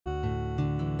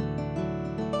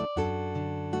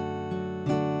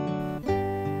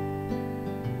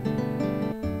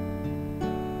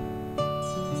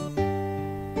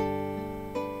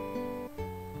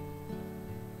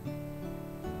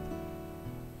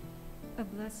A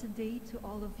blessed day to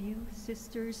all of you,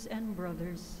 sisters and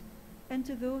brothers, and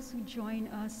to those who join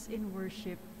us in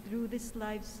worship through this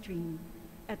live stream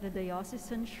at the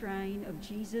Diocesan Shrine of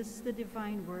Jesus the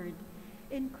Divine Word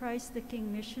in Christ the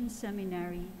King Mission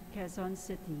Seminary, Quezon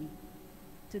City.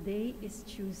 Today is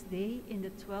Tuesday in the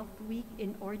 12th week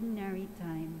in Ordinary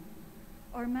Time.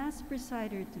 Our Mass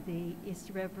presider today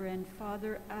is Reverend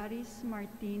Father Aris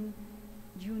Martin,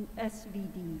 June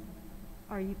SVD.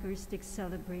 Our Eucharistic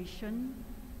celebration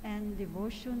and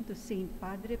devotion to Saint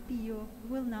Padre Pio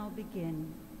will now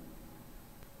begin.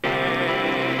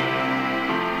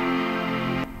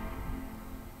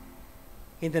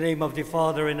 In the name of the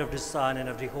Father, and of the Son, and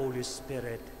of the Holy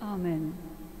Spirit. Amen.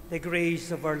 The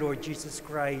grace of our Lord Jesus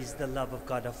Christ, the love of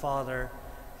God the Father,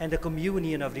 and the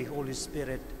communion of the Holy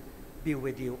Spirit be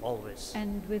with you always.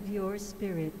 And with your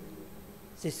spirit.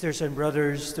 Sisters and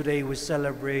brothers, today we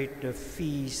celebrate the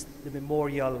feast, the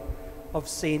memorial of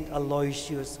Saint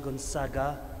Aloysius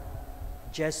Gonzaga,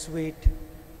 Jesuit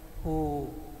who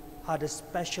had a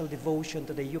special devotion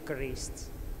to the Eucharist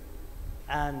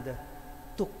and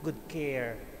took good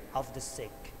care of the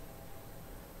sick.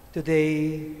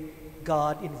 Today,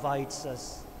 God invites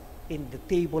us in the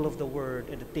table of the Word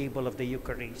and the table of the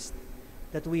Eucharist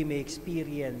that we may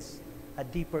experience a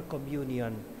deeper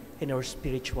communion in our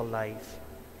spiritual life,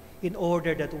 in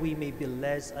order that we may be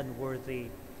less unworthy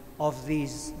of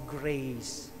this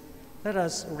grace. Let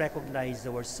us recognize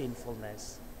our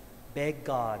sinfulness, beg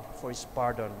God for His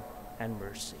pardon and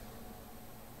mercy.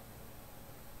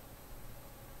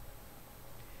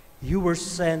 You were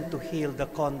sent to heal the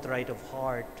contrite of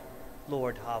heart.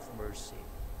 Lord, have mercy.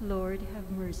 Lord, have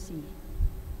mercy.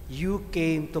 You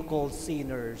came to call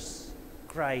sinners.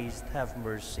 Christ, have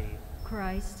mercy.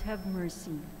 Christ, have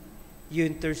mercy. You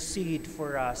intercede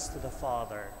for us to the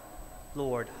Father.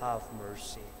 Lord, have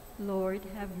mercy. Lord,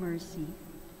 have mercy.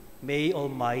 May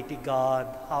Almighty God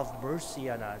have mercy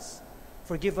on us,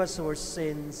 forgive us our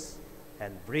sins,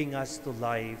 and bring us to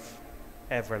life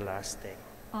everlasting.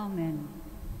 Amen.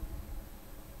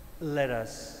 Let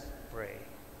us pray.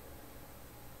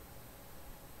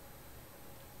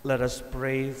 Let us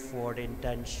pray for the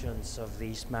intentions of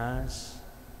this Mass,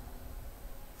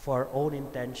 for our own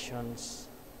intentions,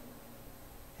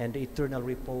 and the eternal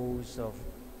repose of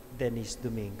Dennis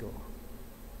Domingo.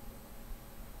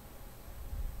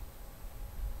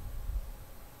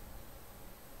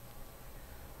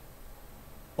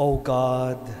 O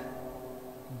God,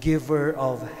 giver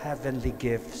of heavenly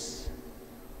gifts,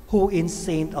 who in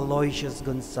Saint Aloysius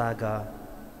Gonzaga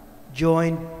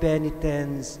joined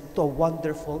penitents to a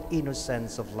wonderful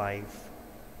innocence of life,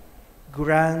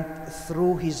 grant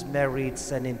through his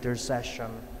merits and intercession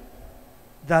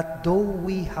that though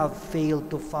we have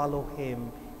failed to follow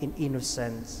him in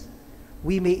innocence,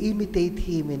 we may imitate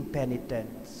him in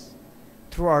penitence.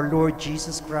 Through our Lord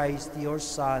Jesus Christ, your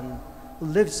Son, who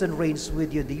lives and reigns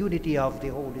with you in the unity of the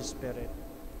Holy Spirit,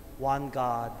 one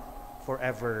God,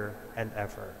 forever and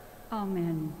ever.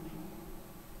 Amen.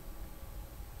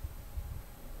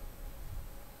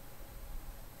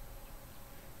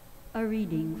 A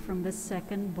reading from the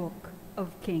second book of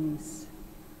Kings.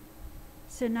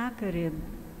 Sennacherib,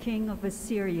 king of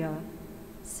Assyria,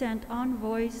 sent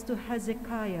envoys to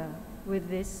Hezekiah with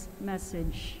this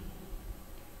message.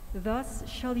 Thus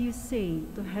shall you say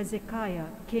to Hezekiah,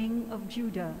 king of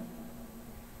Judah,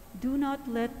 do not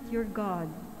let your God,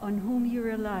 on whom you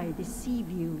rely, deceive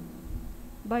you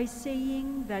by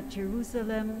saying that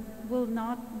Jerusalem will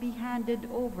not be handed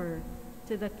over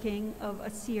to the king of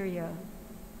Assyria.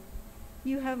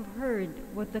 You have heard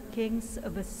what the kings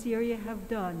of Assyria have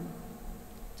done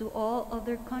to all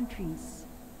other countries.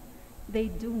 They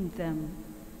doomed them.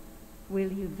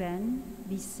 Will you then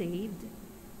be saved?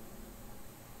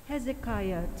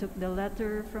 Hezekiah took the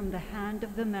letter from the hand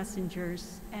of the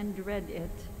messengers and read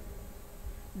it.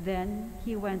 Then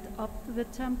he went up to the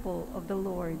temple of the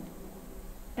Lord,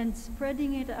 and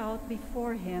spreading it out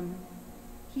before him,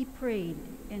 he prayed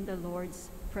in the Lord's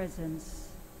presence.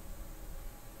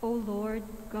 O Lord,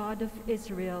 God of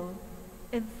Israel,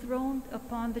 enthroned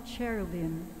upon the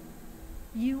cherubim,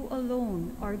 you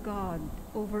alone are God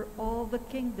over all the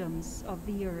kingdoms of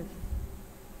the earth.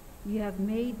 You have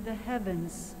made the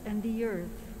heavens and the earth.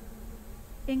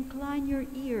 Incline your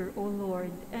ear, O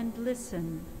Lord, and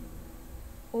listen.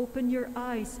 Open your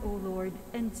eyes, O Lord,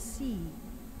 and see.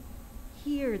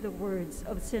 Hear the words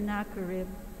of Sennacherib,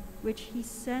 which he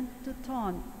sent to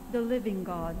taunt the living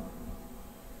God.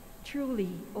 Truly,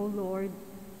 O Lord,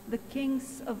 the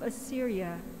kings of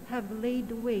Assyria have laid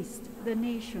waste the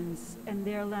nations and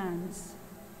their lands,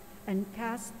 and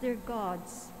cast their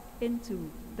gods into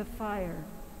the fire.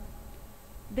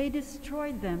 They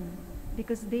destroyed them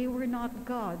because they were not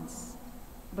gods,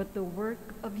 but the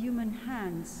work of human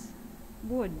hands,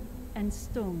 wood and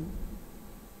stone.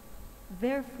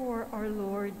 Therefore, our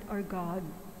Lord, our God,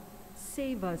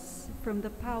 save us from the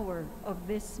power of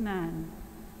this man,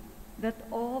 that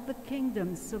all the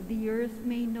kingdoms of the earth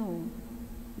may know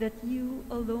that you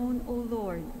alone, O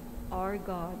Lord, are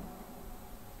God.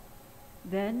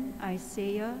 Then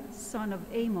Isaiah, son of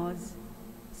Amoz,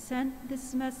 sent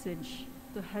this message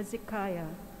to Hezekiah.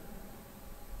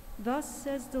 Thus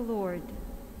says the Lord,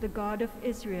 the God of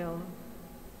Israel,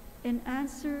 in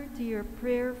answer to your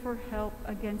prayer for help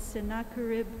against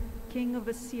Sennacherib, king of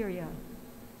Assyria,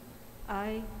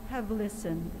 I have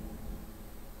listened.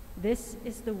 This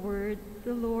is the word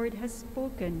the Lord has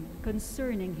spoken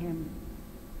concerning him.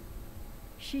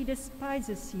 She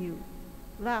despises you,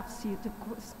 laughs you to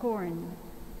scorn,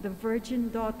 the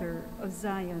virgin daughter of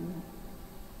Zion.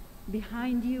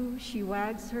 Behind you she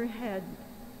wags her head,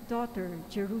 daughter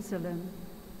Jerusalem.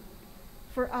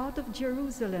 For out of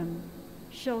Jerusalem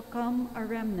shall come a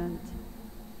remnant,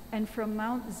 and from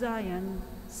Mount Zion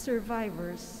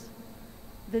survivors.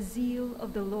 The zeal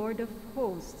of the Lord of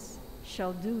hosts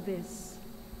shall do this.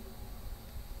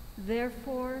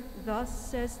 Therefore, thus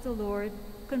says the Lord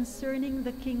concerning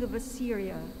the king of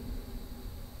Assyria,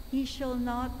 he shall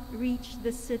not reach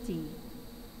the city,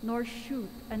 nor shoot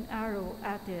an arrow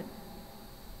at it,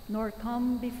 nor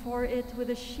come before it with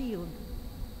a shield,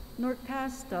 nor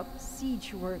cast up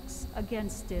siege works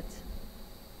against it.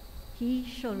 He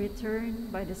shall return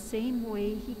by the same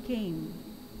way he came,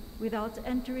 without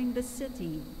entering the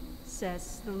city,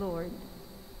 says the Lord.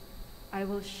 I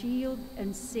will shield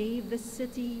and save the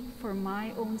city for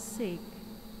my own sake,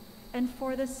 and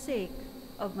for the sake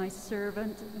of my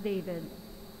servant David.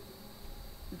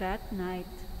 That night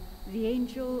the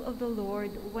angel of the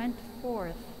Lord went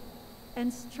forth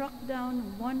and struck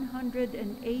down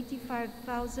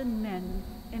 185,000 men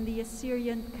in the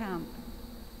Assyrian camp.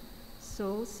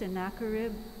 So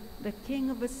Sennacherib, the king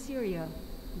of Assyria,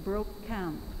 broke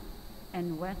camp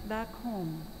and went back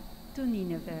home to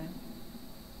Nineveh.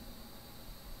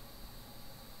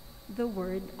 The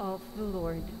word of the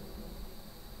Lord.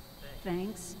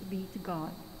 Thanks be to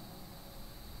God.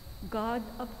 God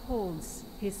upholds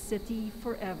his city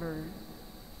forever.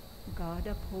 God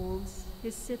upholds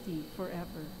his city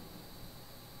forever.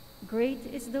 Great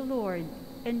is the Lord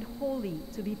and holy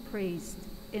to be praised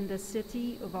in the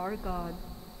city of our God.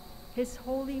 His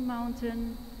holy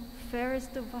mountain,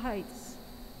 fairest of heights,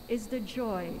 is the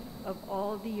joy of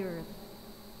all the earth.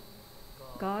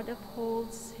 God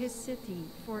upholds his city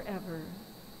forever.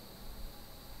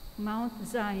 Mount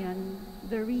Zion,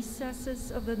 the recesses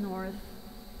of the north,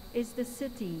 is the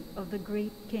city of the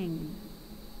great King.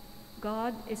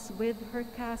 God is with her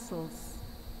castles,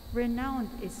 renowned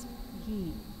is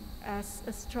he as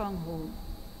a stronghold.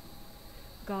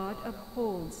 God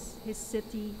upholds his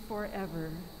city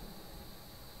forever.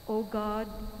 O God,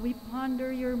 we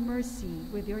ponder your mercy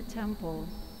with your temple.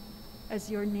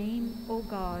 As your name, O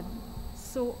God,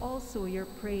 so also your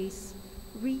praise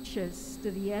reaches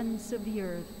to the ends of the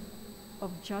earth.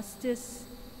 Of justice,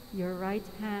 your right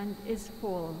hand is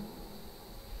full.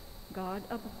 God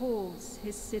upholds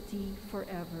his city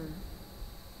forever.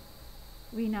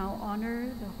 We now honor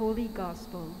the Holy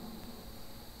Gospel.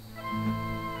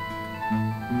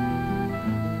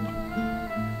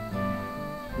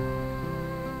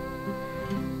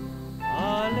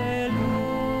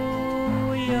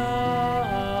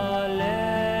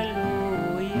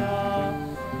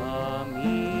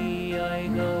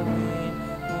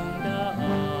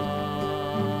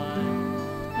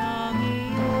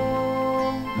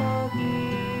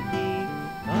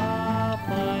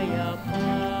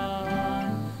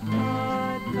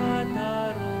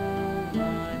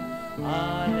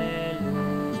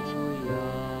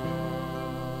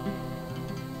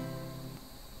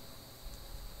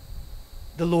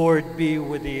 The Lord be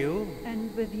with you.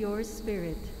 And with your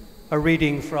spirit. A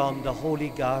reading from the Holy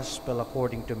Gospel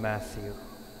according to Matthew.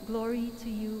 Glory to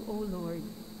you, O Lord.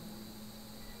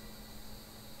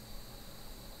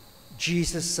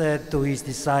 Jesus said to his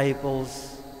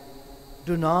disciples,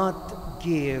 "Do not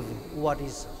give what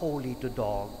is holy to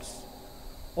dogs,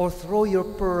 or throw your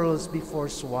pearls before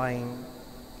swine,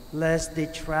 lest they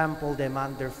trample them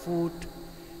underfoot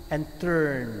and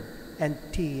turn and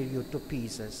tear you to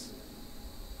pieces.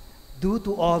 Do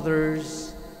to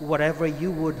others whatever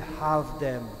you would have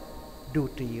them do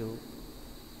to you.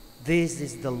 This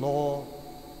is the law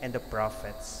and the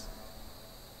prophets.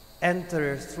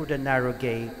 Enter through the narrow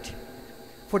gate,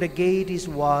 for the gate is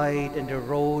wide and the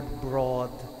road broad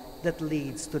that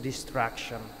leads to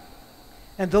destruction,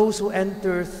 and those who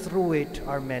enter through it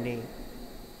are many.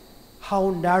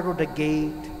 How narrow the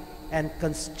gate and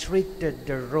constricted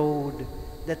the road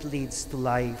that leads to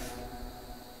life,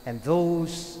 and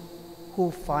those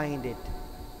who find it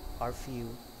are few.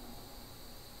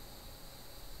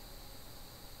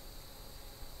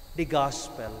 The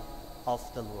Gospel of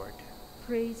the Lord.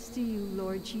 Praise to you,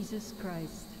 Lord Jesus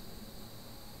Christ.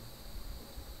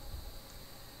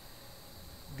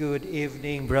 Good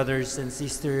evening, brothers and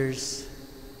sisters.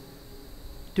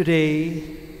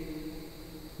 Today,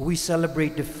 we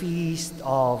celebrate the feast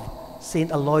of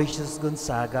St. Aloysius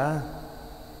Gonzaga,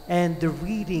 and the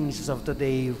readings of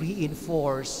today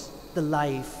reinforce the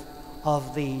life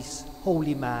of this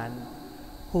holy man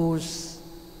whose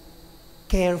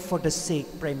care for the sick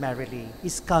primarily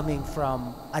is coming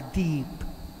from a deep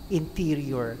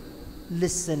interior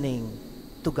listening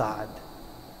to God.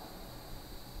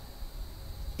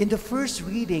 In the first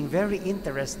reading, very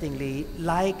interestingly,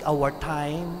 like our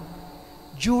time,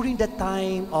 during the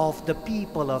time of the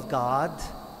people of God,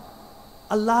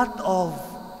 a lot of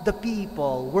the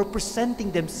people were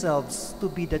presenting themselves to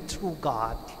be the true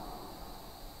God.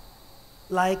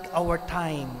 Like our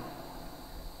time,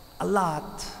 a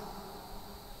lot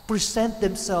present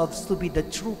themselves to be the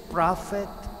true prophet,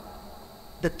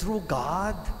 the true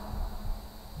God,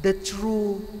 the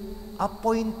true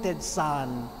appointed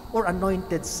Son or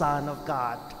anointed Son of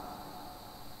God.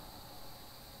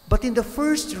 But in the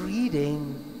first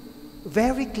reading,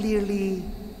 very clearly,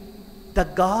 the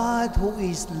God who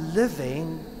is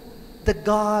living, the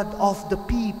God of the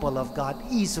people of God,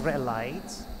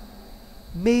 Israelites,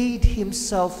 made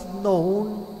himself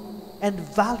known and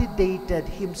validated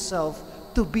himself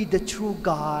to be the true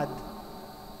God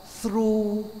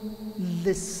through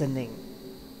listening.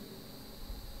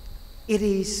 It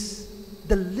is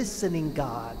the listening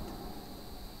God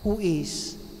who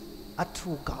is a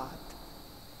true God.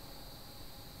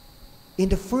 In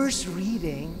the first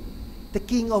reading, the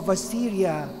king of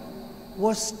Assyria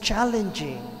was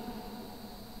challenging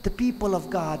the people of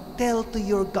God. Tell to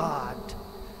your God,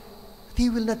 he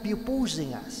will not be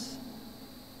opposing us.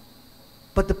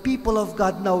 But the people of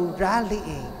God now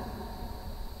rallying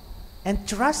and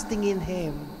trusting in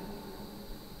him,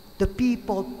 the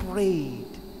people prayed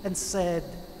and said,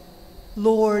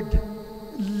 Lord,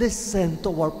 listen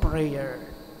to our prayer.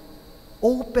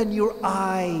 Open your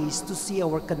eyes to see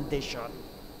our condition.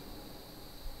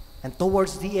 And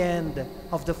towards the end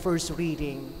of the first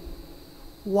reading,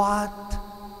 what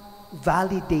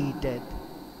validated,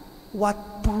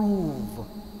 what proved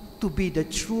to be the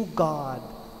true God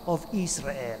of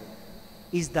Israel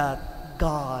is that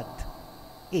God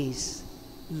is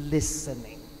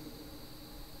listening.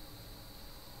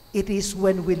 It is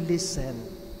when we listen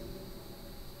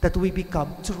that we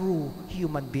become true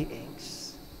human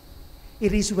beings.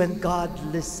 It is when God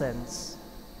listens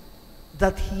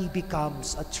that he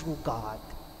becomes a true God.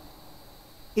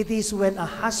 It is when a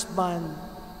husband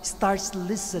starts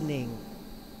listening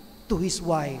to his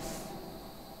wife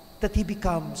that he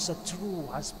becomes a true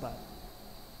husband.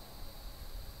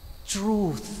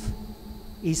 Truth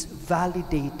is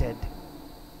validated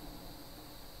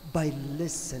by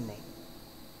listening.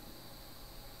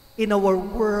 In our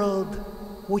world,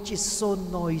 which is so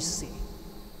noisy,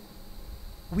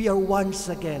 we are once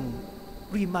again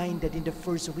reminded in the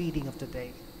first reading of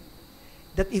today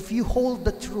that if you hold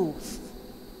the truth,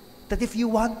 that if you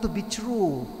want to be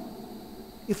true,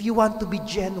 if you want to be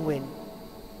genuine,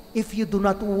 if you do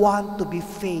not want to be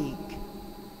fake,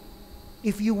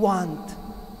 if you want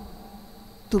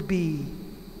to be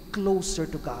closer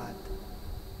to God,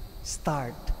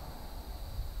 start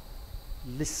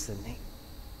listening.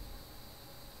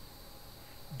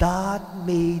 That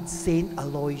made St.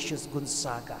 Aloysius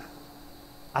Gonzaga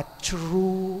a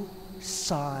true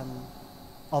son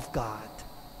of God,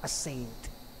 a saint.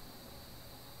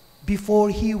 Before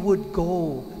he would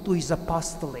go to his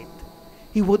apostolate,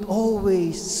 he would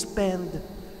always spend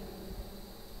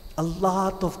a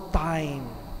lot of time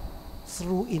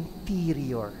through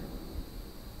interior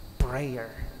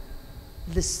prayer,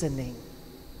 listening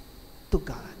to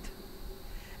God.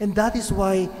 And that is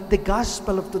why the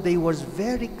gospel of today was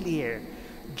very clear.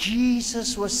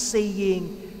 Jesus was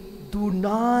saying, do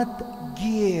not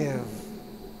give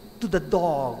to the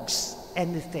dogs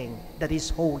anything that is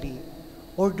holy,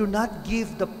 or do not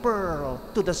give the pearl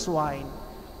to the swine.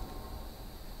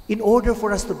 In order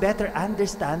for us to better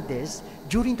understand this,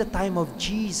 during the time of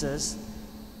Jesus,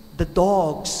 the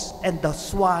dogs and the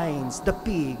swines, the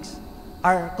pigs,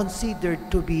 are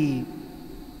considered to be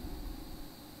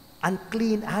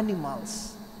unclean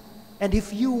animals. And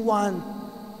if you want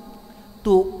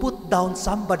to put down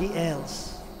somebody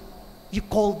else, you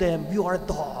call them, you are a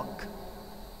dog,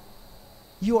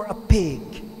 you are a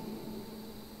pig,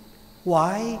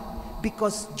 Why?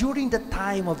 Because during the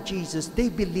time of Jesus, they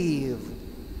believed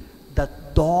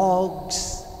that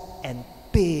dogs and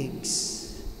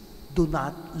pigs do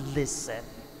not listen.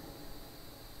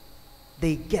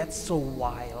 They get so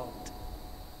wild.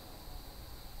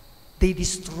 They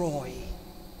destroy.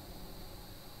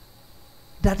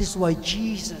 That is why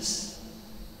Jesus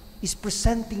is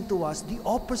presenting to us the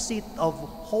opposite of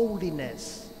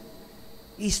holiness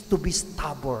is to be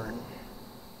stubborn.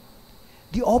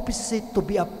 The opposite to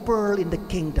be a pearl in the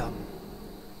kingdom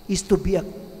is to be a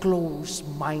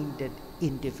close-minded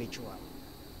individual.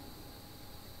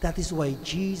 That is why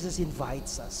Jesus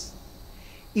invites us.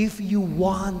 If you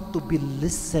want to be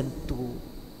listened to,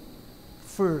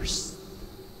 first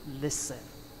listen.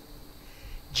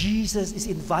 Jesus is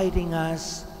inviting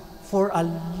us for a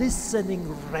listening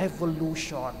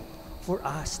revolution for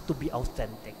us to be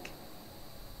authentic.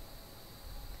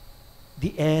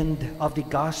 The end of the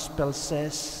gospel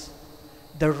says,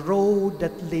 the road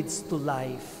that leads to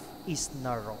life is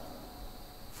narrow,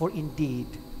 for indeed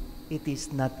it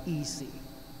is not easy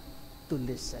to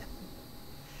listen.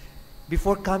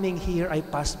 Before coming here, I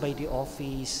passed by the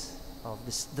office of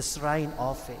the shrine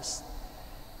office,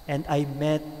 and I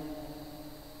met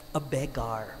a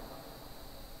beggar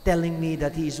telling me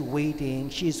that she is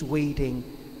waiting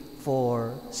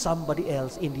for somebody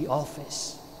else in the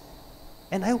office.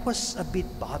 And I was a bit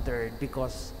bothered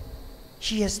because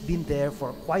she has been there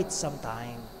for quite some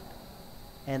time.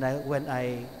 And when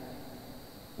I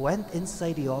went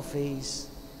inside the office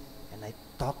and I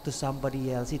talked to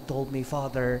somebody else, he told me,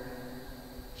 Father,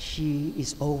 she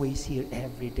is always here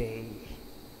every day.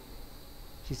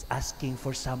 She's asking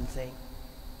for something.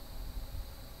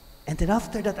 And then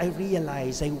after that, I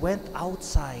went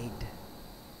outside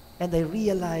and I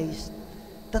realized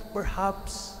that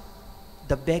perhaps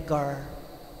the beggar,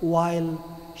 while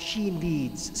she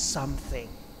needs something,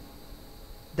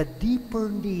 the deeper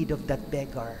need of that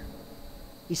beggar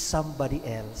is somebody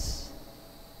else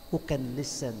who can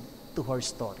listen to her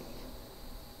story.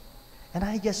 And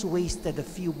I just wasted a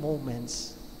few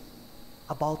moments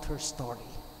about her story.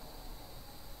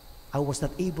 I was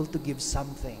not able to give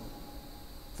something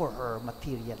for her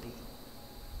materially.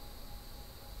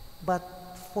 But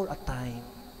for a time,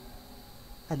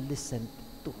 I listened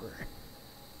to her.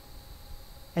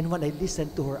 And when I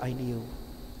listened to her, I knew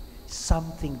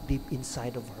something deep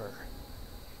inside of her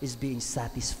is being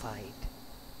satisfied.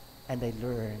 And I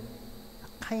learned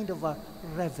a kind of a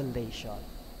revelation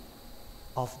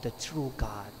of the true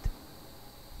God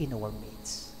in our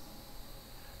midst.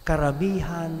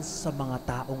 Karamihan sa mga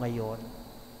tao ngayon,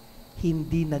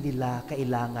 hindi na nila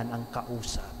kailangan ang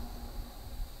kausap.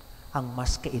 Ang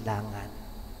mas kailangan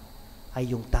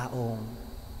ay yung taong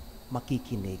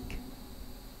makikinig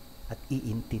at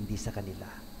iintindi sa kanila.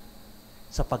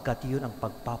 Sapagkat yun ang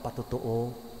pagpapatotoo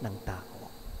ng tao.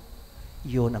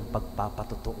 Yun ang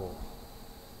pagpapatotoo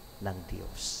ng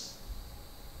Diyos.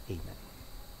 Amen.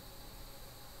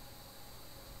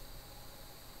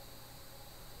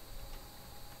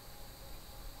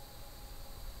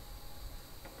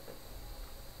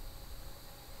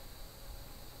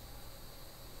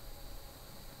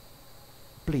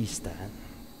 Please stand.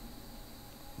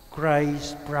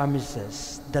 Christ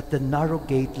promises that the narrow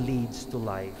gate leads to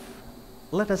life.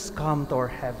 Let us come to our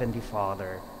Heavenly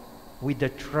Father with the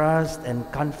trust and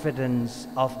confidence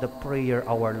of the prayer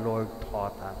our Lord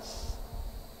taught us.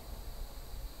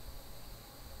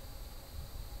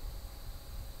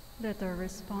 Let our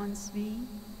response be,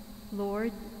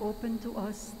 Lord, open to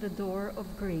us the door of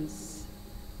grace.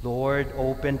 Lord,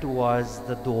 open to us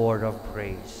the door of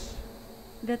grace.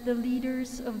 That the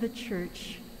leaders of the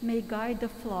Church may guide the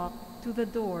flock to the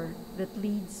door that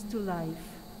leads to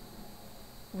life.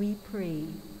 We pray.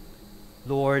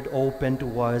 Lord, open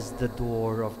to us the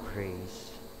door of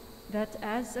grace. That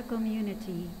as a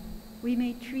community, we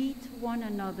may treat one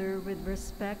another with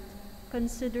respect,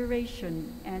 consideration,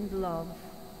 and love.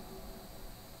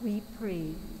 We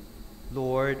pray.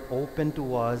 Lord, open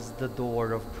to us the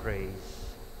door of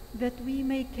grace. That we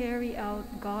may carry out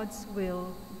God's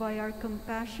will by our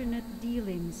compassionate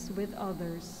dealings with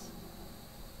others.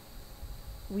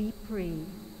 We pray.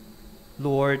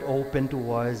 Lord, open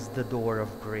to us the door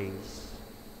of grace.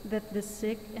 That the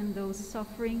sick and those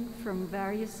suffering from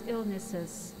various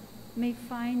illnesses may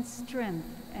find strength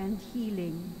and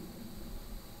healing.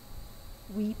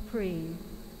 We pray.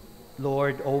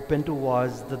 Lord, open to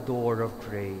us the door of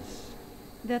grace.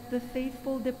 That the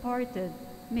faithful departed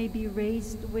may be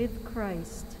raised with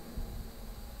Christ.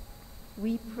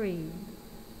 We pray.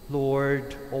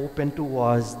 Lord, open to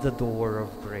us the door of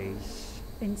grace.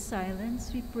 In silence,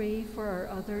 we pray for our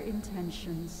other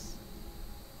intentions.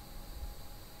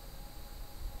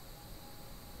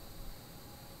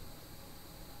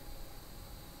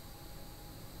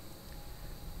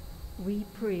 We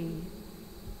pray.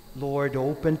 Lord,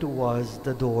 open to us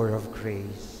the door of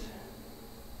grace.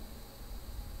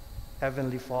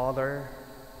 Heavenly Father,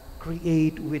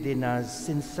 create within us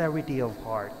sincerity of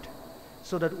heart,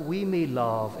 so that we may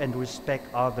love and respect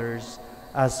others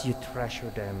as you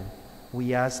treasure them.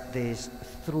 We ask this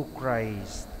through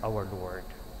Christ our Lord.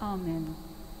 Amen.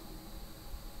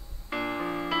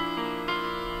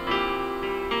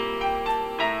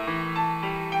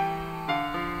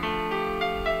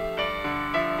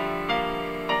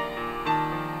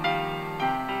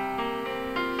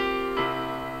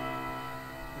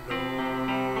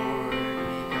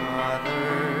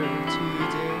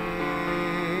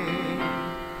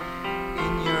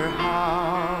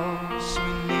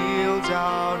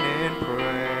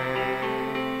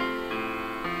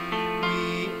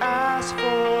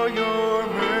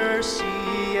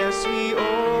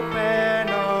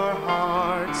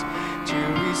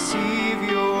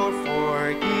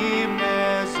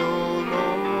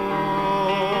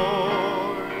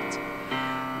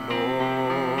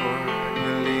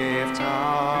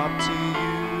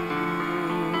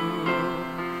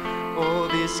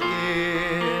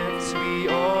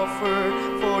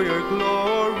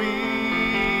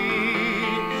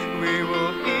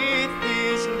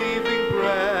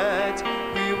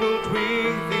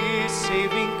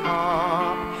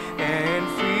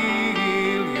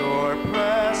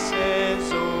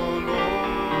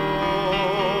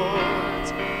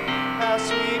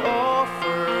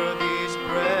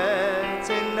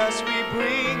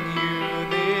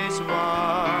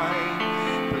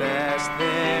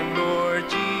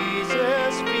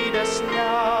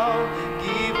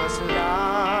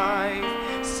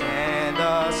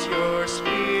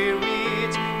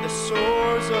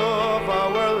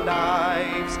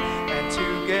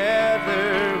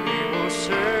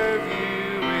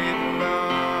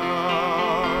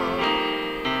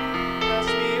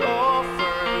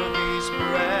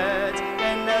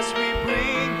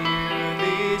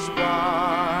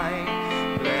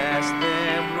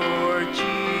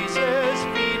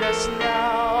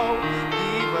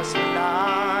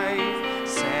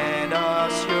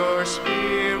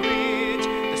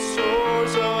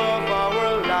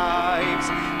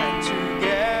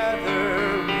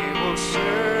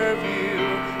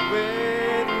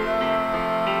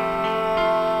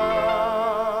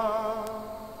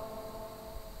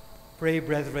 Pray,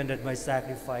 brethren, that my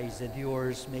sacrifice and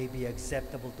yours may be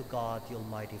acceptable to God, the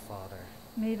Almighty Father.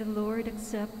 May the Lord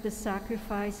accept the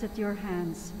sacrifice at your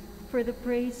hands for the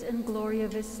praise and glory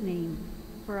of his name,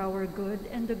 for our good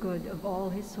and the good of all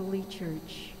his holy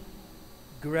church.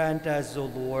 Grant us, O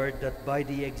Lord, that by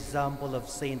the example of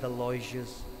Saint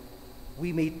Aloysius,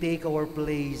 we may take our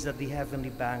place at the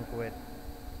heavenly banquet,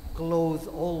 clothed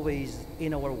always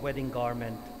in our wedding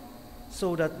garment,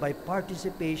 so that by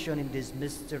participation in this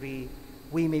mystery,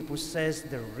 we may possess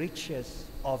the riches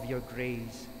of your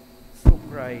grace. Through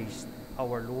Christ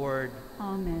our Lord.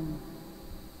 Amen.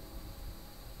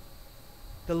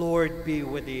 The Lord be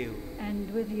with you. And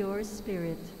with your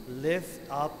spirit. Lift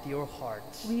up your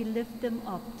hearts. We lift them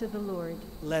up to the Lord.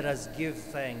 Let us give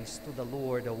thanks to the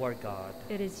Lord our God.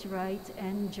 It is right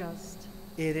and just.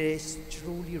 It is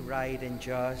truly right and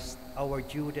just, our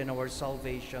duty and our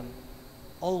salvation,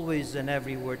 always and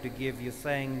everywhere to give you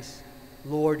thanks,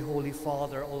 Lord, Holy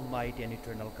Father, Almighty and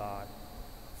Eternal God.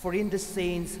 For in the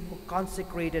saints who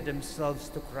consecrated themselves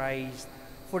to Christ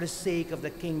for the sake of the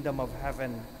kingdom of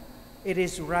heaven, it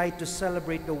is right to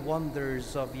celebrate the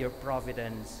wonders of your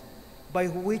providence, by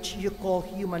which you call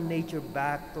human nature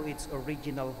back to its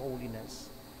original holiness,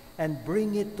 and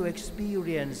bring it to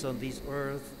experience on this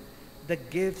earth the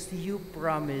gifts you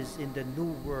promise in the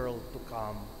new world to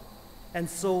come. And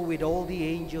so with all the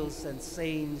angels and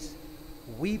saints,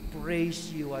 we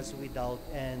praise you as without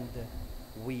end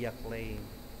we acclaim.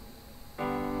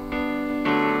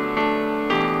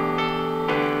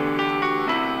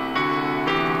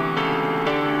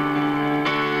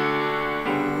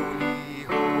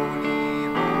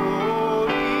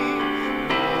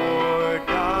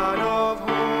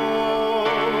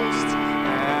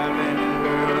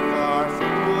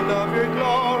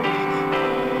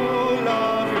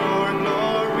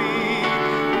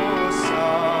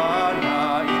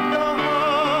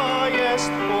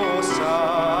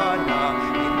 Hosanna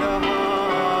in the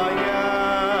highest.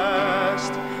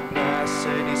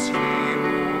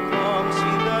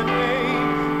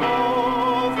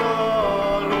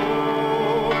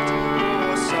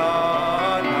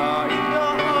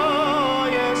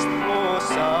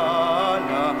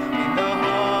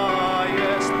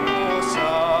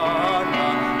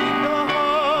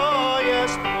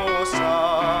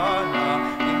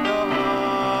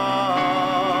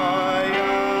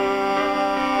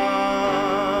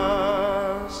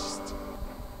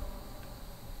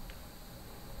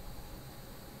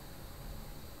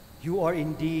 You are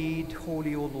indeed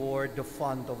holy, O Lord, the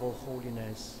font of all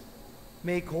holiness.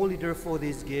 Make holy therefore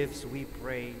these gifts, we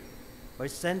pray, by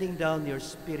sending down your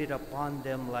Spirit upon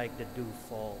them like the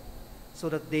dewfall, so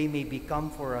that they may become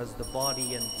for us the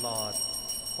body and blood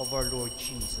of our Lord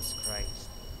Jesus Christ.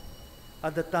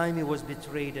 At the time he was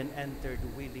betrayed and entered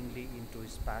willingly into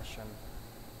his passion,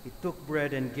 he took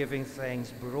bread and giving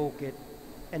thanks, broke it,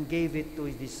 and gave it to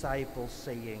his disciples,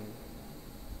 saying,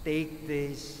 "Take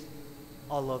this,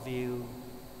 all of you,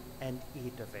 and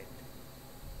eat of it.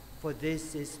 For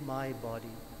this is my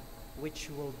body, which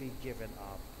will be given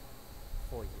up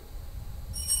for you."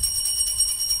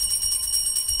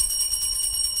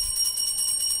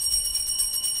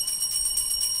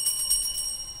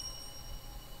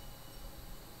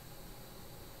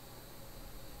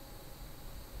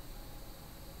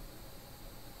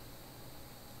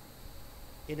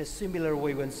 In a similar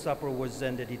way, when supper was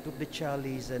ended, he took the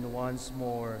chalice and once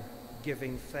more,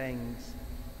 giving thanks,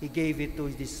 he gave it to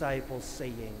his disciples,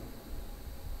 saying,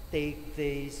 "Take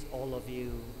this, all of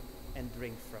you, and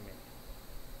drink from it.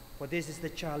 For this is the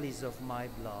chalice of my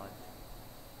blood,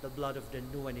 the blood of the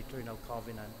new and eternal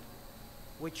covenant,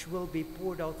 which will be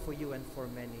poured out for you and for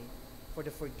many, for the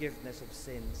forgiveness of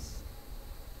sins.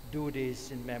 Do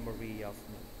this in memory of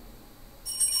me."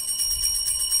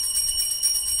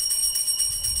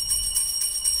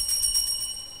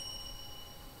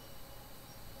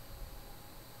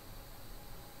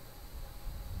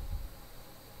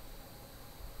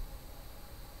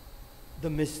 The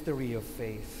mystery of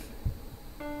faith.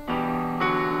 When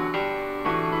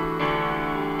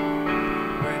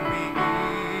we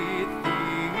eat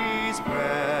this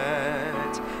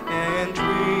bread and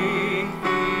drink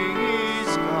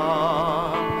this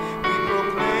cup, we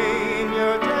proclaim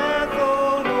your death,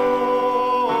 O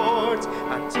Lord,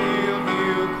 until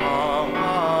you come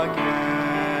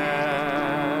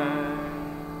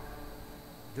again.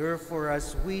 Therefore,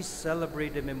 as we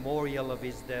celebrate the memorial of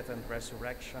his death and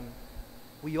resurrection,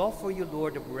 we offer you,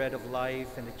 Lord, the bread of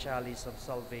life and the chalice of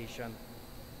salvation,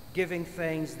 giving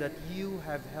thanks that you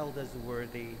have held us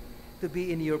worthy to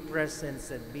be in your presence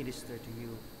and minister to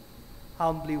you.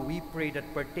 Humbly we pray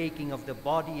that partaking of the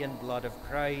body and blood of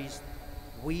Christ,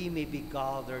 we may be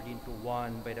gathered into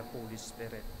one by the Holy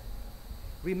Spirit.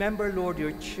 Remember, Lord,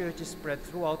 your church is spread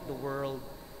throughout the world,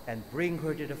 and bring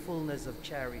her to the fullness of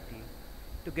charity,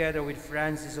 together with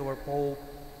Francis, our Pope,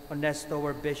 Ernesto,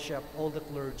 our Bishop, all the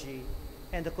clergy,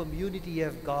 and the community you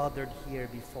have gathered here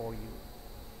before you.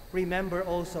 Remember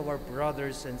also our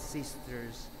brothers and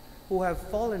sisters who have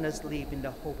fallen asleep in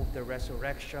the hope of the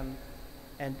resurrection,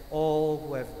 and all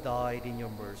who have died in your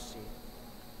mercy.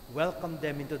 Welcome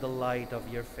them into the light of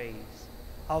your face.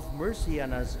 Have mercy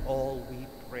on us all, we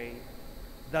pray,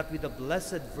 that with the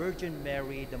Blessed Virgin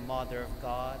Mary, the Mother of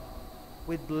God,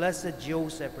 with blessed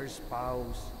Joseph, her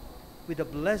spouse, with the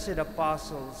blessed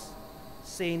apostles,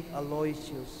 Saint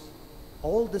Aloysius,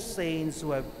 all the saints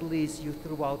who have pleased you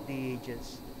throughout the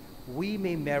ages, we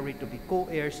may merit to be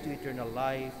co-heirs to eternal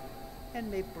life,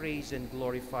 and may praise and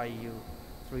glorify you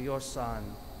through your Son,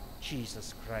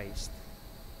 Jesus Christ.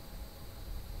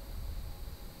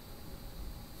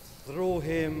 Through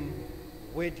him,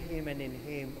 with him, and in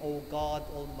him, O God,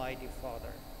 Almighty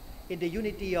Father, in the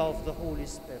unity of the Holy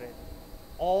Spirit,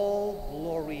 all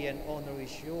glory and honor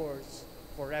is yours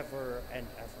forever and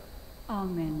ever.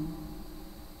 Amen.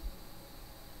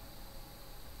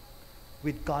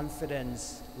 With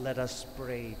confidence, let us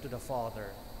pray to the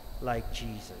Father like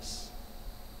Jesus.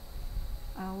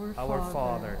 Our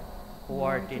Father, who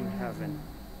art in heaven,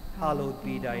 hallowed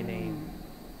be thy name.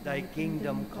 Thy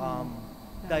kingdom come,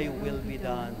 thy will be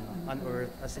done, on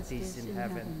earth as it is in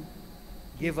heaven.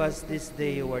 Give us this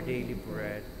day our daily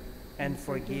bread, and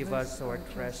forgive us our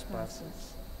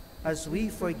trespasses, as we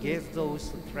forgive those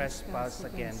who trespass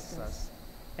against us.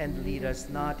 And lead us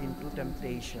not into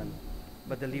temptation,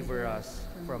 but deliver us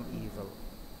from evil.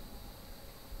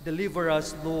 Deliver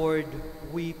us, Lord,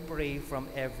 we pray, from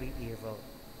every evil.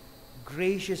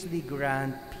 Graciously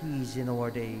grant peace in our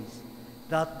days,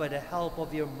 that by the help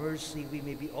of your mercy we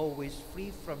may be always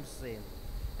free from sin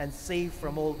and safe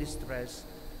from all distress,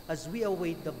 as we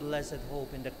await the blessed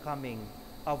hope in the coming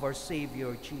of our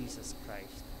Savior Jesus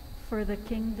Christ. For the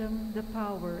kingdom, the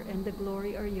power, and the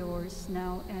glory are yours,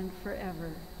 now and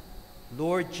forever.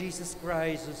 Lord Jesus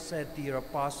Christ, who said to your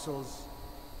apostles,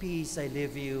 "Peace I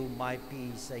leave you, my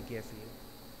peace I give you,"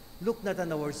 look not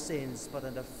on our sins, but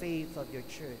on the faith of your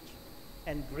church,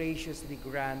 and graciously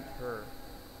grant her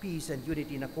peace and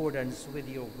unity in accordance with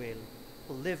your will,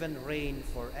 who live and reign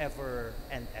forever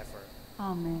and ever.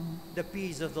 Amen. The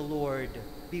peace of the Lord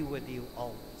be with you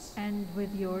always. And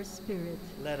with your spirit.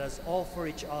 Let us offer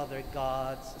each other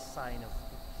God's sign of peace.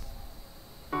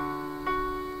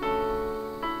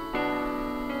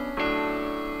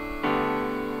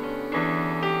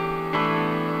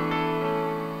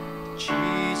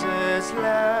 Jesus,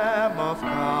 Lamb of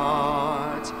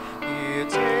God, you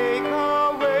take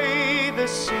away the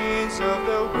sins of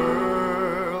the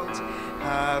world.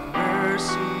 Have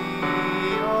mercy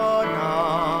on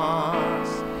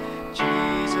us.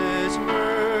 Jesus,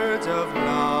 word of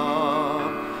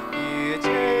love, you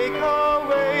take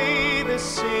away the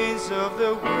sins of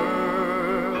the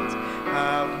world.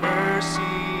 Have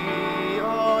mercy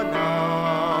on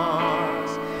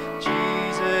us.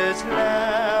 Jesus,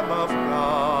 Lamb of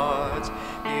God,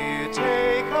 you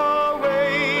take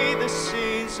away the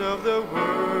sins of the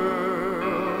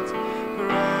world.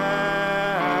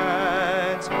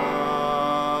 Grant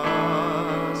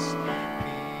us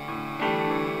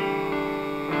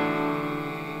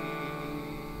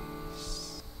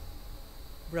peace.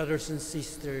 Brothers and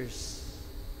sisters,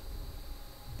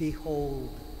 behold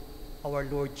our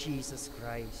Lord Jesus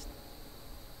Christ,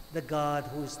 the God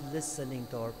who is listening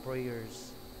to our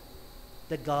prayers,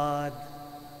 the God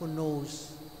who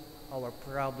knows our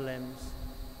problems,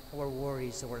 our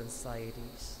worries, our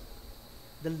anxieties,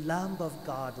 the Lamb of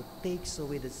God who takes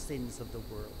away the sins of the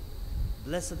world.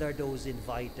 Blessed are those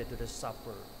invited to the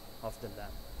supper of the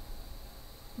Lamb.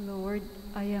 Lord,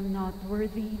 I am not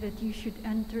worthy that you should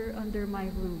enter under my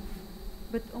roof,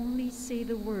 but only say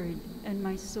the word, and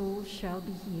my soul shall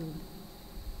be healed.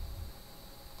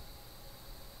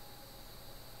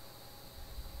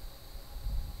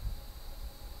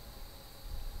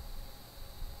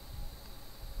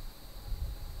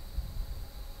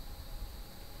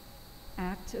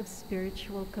 Act of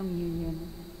spiritual communion.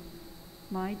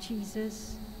 My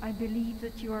Jesus, I believe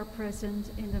that you are present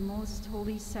in the most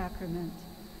holy sacrament.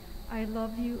 I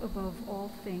love you above all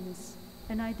things,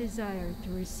 and I desire to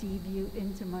receive you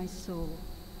into my soul.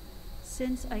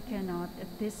 Since I cannot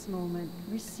at this moment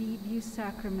receive you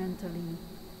sacramentally,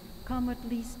 come at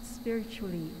least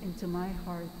spiritually into my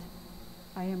heart.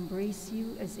 I embrace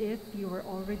you as if you were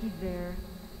already there,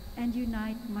 and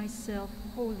unite myself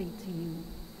wholly to you.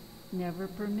 Never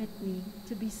permit me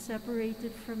to be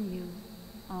separated from you.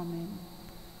 Amen.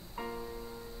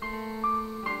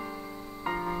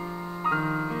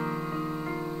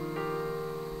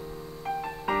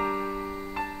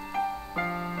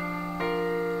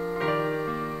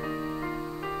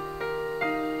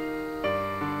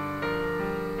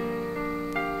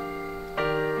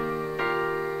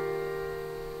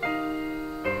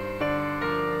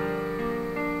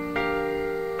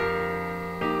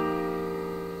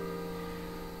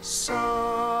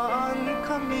 Saan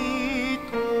kami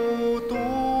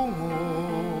tutungo?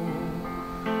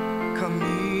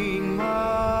 Kaming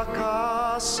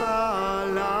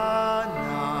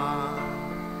makasalanan.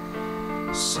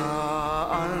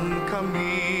 Saan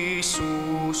kami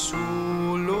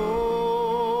susulong?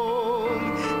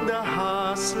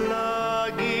 Dahas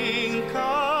laging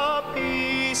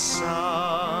kapisan.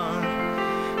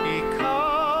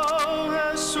 Ikaw,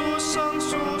 Jesus, ang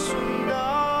susundan.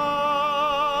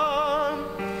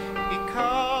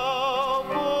 Ikaw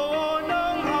po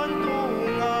ng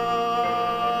hantungan.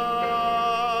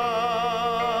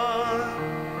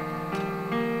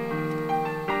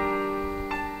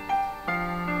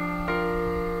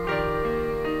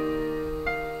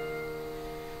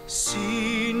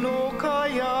 Sino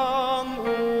kayang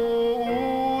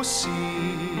uusig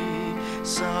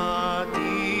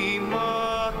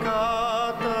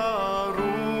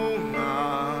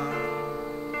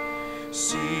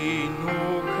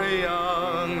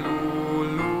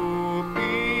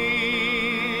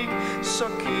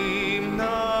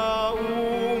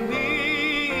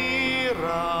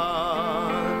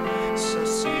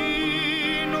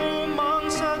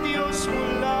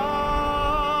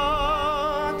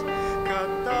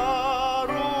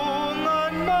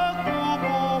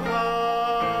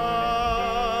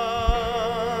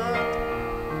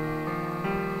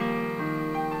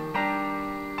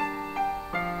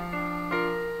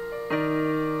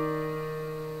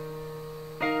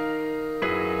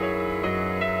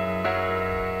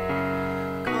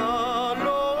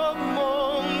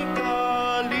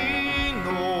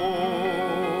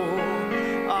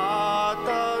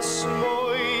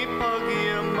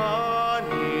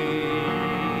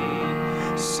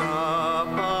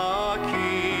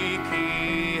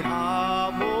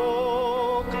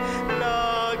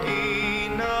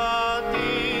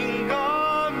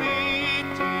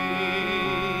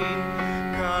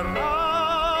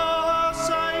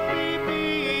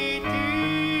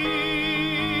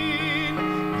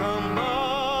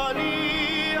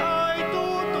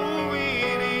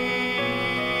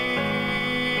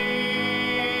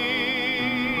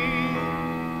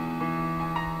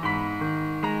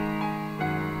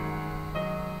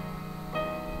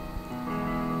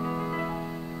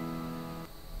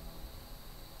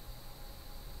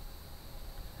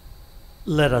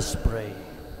Let us pray.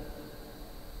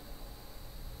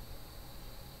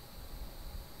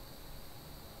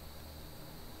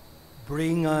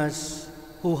 Bring us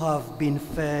who have been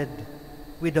fed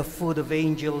with the food of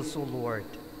angels, O Lord,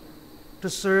 to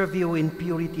serve you in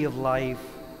purity of life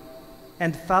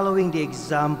and following the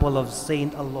example of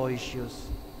Saint Aloysius,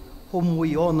 whom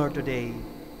we honor today,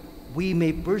 we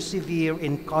may persevere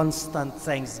in constant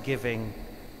thanksgiving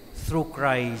through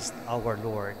Christ our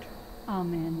Lord.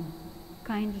 Amen.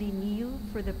 Kindly kneel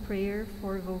for the prayer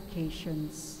for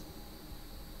vocations.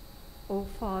 O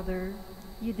Father,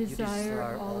 you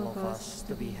desire all of us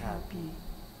to be happy.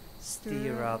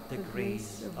 Stir up the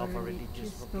grace of a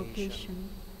religious vocation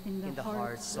in the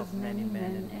hearts of many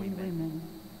men and women.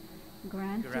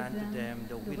 Grant to them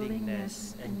the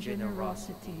willingness and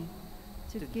generosity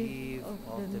to give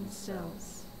of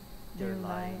themselves, their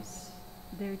lives,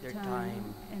 their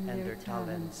time, and their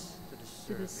talents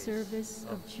to the service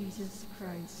of Jesus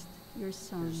Christ, your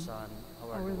Son,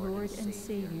 our Lord and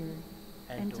Savior,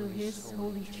 and to his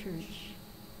holy church.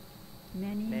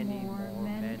 Many more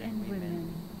men and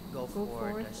women go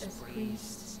forth as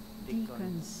priests,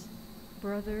 deacons,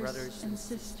 brothers and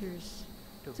sisters,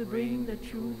 to bring the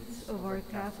truths of our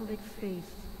Catholic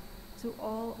faith to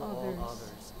all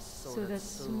others, so that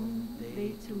soon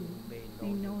they too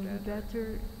may know you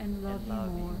better and love you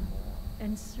more,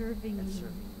 and serving you,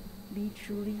 be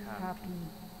truly happy.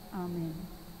 Amen.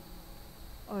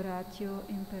 Oratio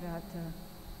Imperata.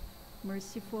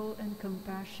 Merciful and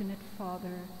compassionate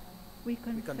Father, we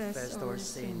confess our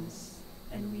sins,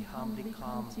 and we humbly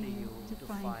come to you to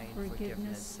find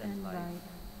forgiveness and life.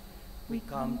 We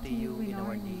come to you in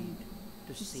our need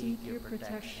to seek your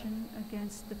protection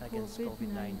against the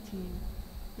COVID-19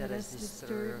 that has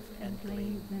disturbed and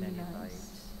claimed many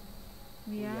lives.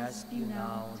 We ask you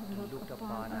now to look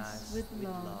upon us with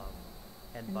love,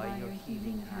 and by your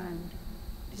healing hand,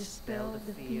 dispel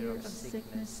the fear of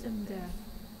sickness and death,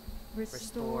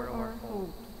 restore our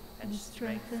hope, and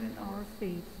strengthen our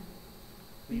faith.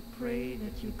 We pray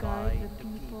that you guide the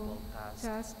people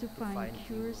tasked to find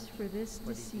cures for this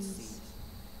disease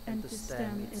and to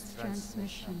stem its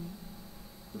transmission.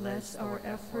 Bless our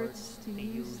efforts to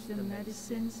use the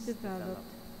medicines developed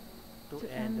to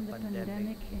end the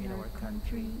pandemic in our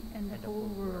country and the whole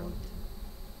world.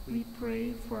 We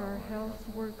pray for our health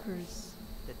workers,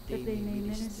 that they may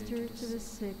minister to the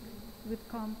sick with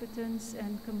competence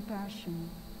and compassion.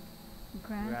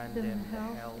 Grant them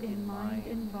health in mind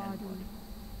and body,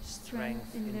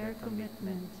 strength in their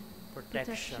commitment,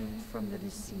 protection from the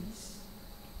disease.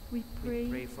 We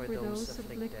pray for those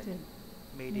afflicted.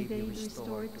 May they be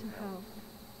restored to health.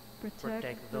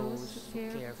 Protect those who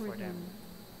care for them.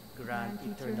 Grant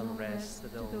eternal rest to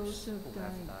those who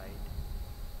have died.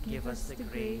 Give us the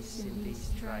grace in these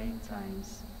trying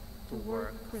times to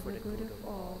work for the good of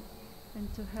all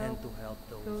and to help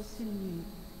those in need.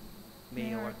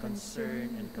 May our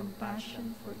concern and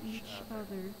compassion for each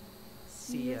other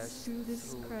see us through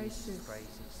this crisis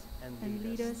and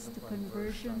lead us to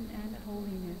conversion and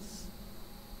holiness.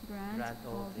 Grant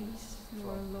all these through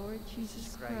our Lord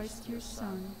Jesus Christ, your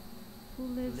Son, who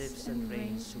lives and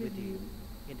reigns with you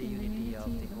in the unity of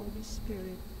the Holy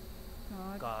Spirit,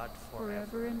 God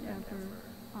forever and ever.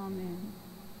 Amen.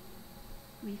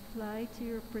 We fly to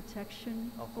your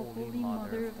protection, O Holy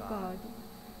Mother of God.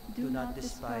 Do not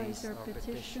despise our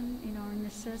petition in our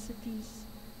necessities,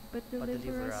 but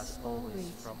deliver us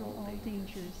always from all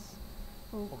dangers.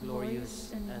 O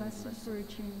glorious and blessed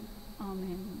Virgin.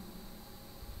 Amen.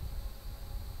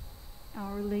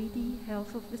 Our Lady,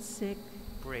 health of the sick,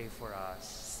 Pray for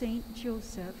us. Saint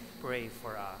Joseph, Pray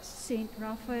for us. Saint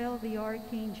Raphael the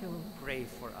Archangel, Pray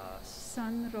for us.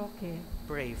 San Roque,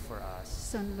 Pray for us.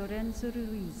 San Lorenzo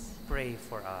Ruiz, Pray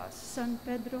for us. San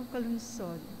Pedro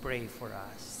Calungsod, Pray for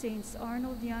us. Saints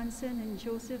Arnold Jansen and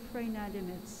Joseph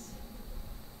Reynadimitz.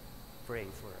 Pray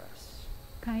for us.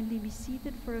 Kindly be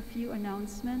seated for a few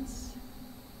announcements.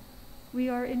 We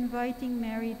are inviting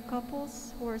married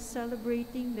couples who are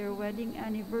celebrating their wedding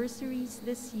anniversaries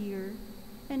this year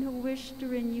and who wish to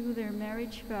renew their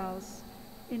marriage vows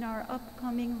in our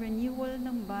upcoming Renewal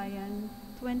ng Bayan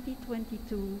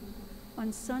 2022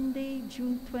 on Sunday,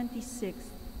 June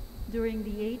 26th during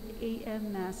the 8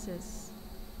 a.m. Masses.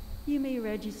 You may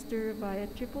register via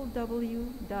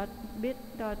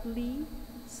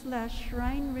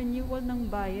www.bit.ly/Shrine Renewal ng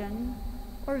Bayan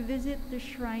or visit the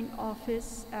Shrine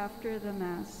office after the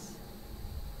Mass.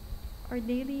 Our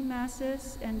daily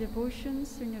Masses and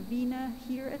devotions or novena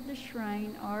here at the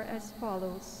Shrine are as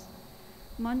follows.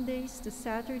 Mondays to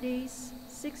Saturdays,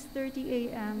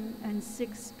 6:30 a.m. and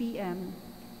 6 p.m.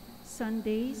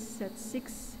 Sundays at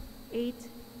 6, 8,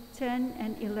 10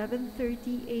 and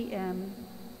 11:30 a.m.,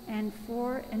 and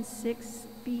 4 and 6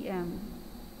 p.m.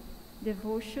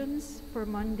 Devotions for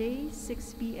Monday,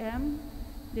 6 p.m.,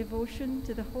 Devotion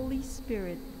to the Holy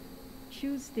Spirit.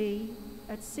 Tuesday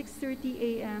at 6:30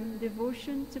 a.m.,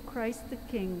 Devotion to Christ the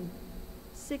King.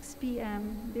 6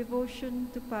 p.m.,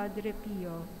 Devotion to Padre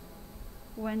Pio.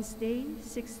 Wednesday,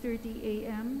 6:30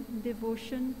 a.m.,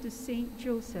 Devotion to Saint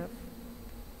Joseph.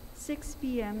 6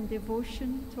 p.m.,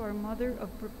 Devotion to our Mother of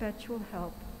Perpetual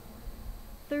Help.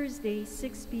 Thursday,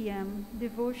 6 p.m.,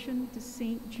 Devotion to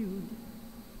Saint Jude.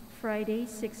 Friday,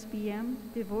 6 p.m.,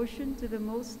 Devotion to the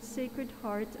Most Sacred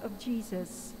Heart of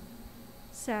Jesus.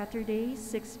 Saturday,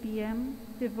 6 p.m.,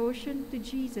 Devotion to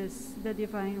Jesus, the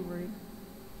Divine Word.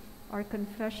 Our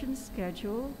confession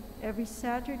schedule, every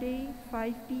Saturday,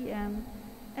 5 p.m.,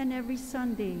 and every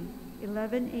Sunday,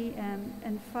 11 a.m.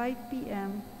 and 5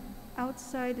 p.m.,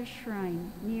 outside the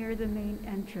shrine near the main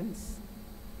entrance.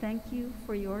 Thank you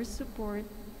for your support,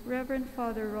 Reverend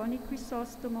Father Ronnie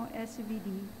Crisostomo,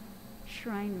 SVD,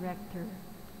 Shrine Rector.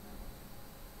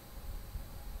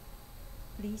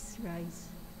 Please rise.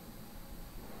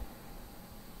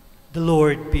 The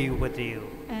Lord be with you.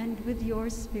 And with your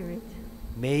spirit.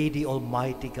 May the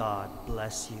Almighty God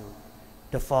bless you,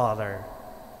 the Father,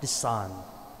 the Son,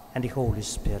 and the Holy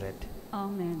Spirit.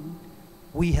 Amen.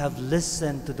 We have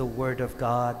listened to the word of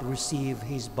God, receive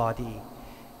his body,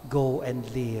 go and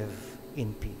live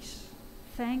in peace.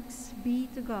 Thanks be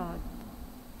to God.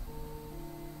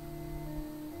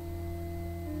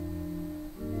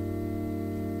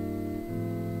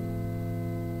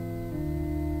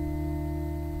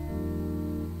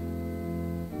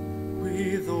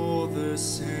 With all the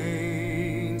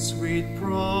saints, with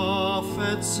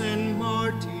prophets and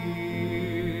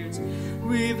martyrs,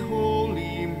 with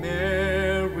Holy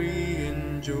Mary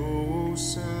and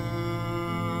Joseph,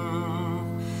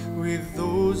 with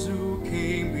those who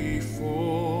came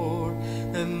before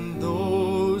and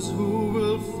those who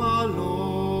will follow,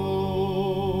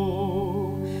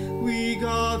 we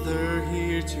gather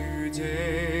here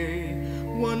today,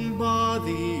 one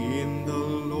body in the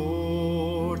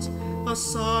Lord, a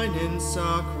sign and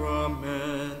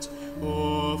sacrament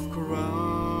of Christ.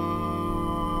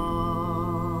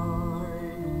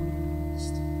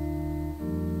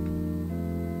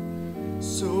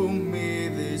 So may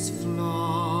this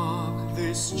flock,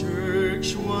 this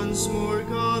church once more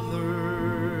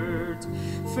gathered,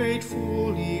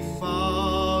 faithfully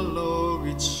follow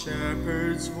its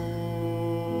shepherd's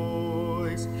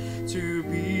voice, to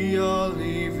be a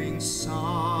living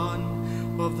son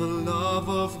of the love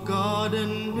of God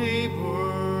and neighbor.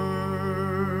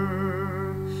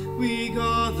 We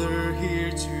gather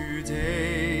here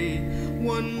today,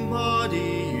 one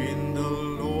body in the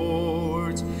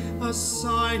Lord, a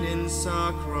sign and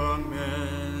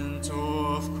sacrament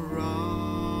of Christ.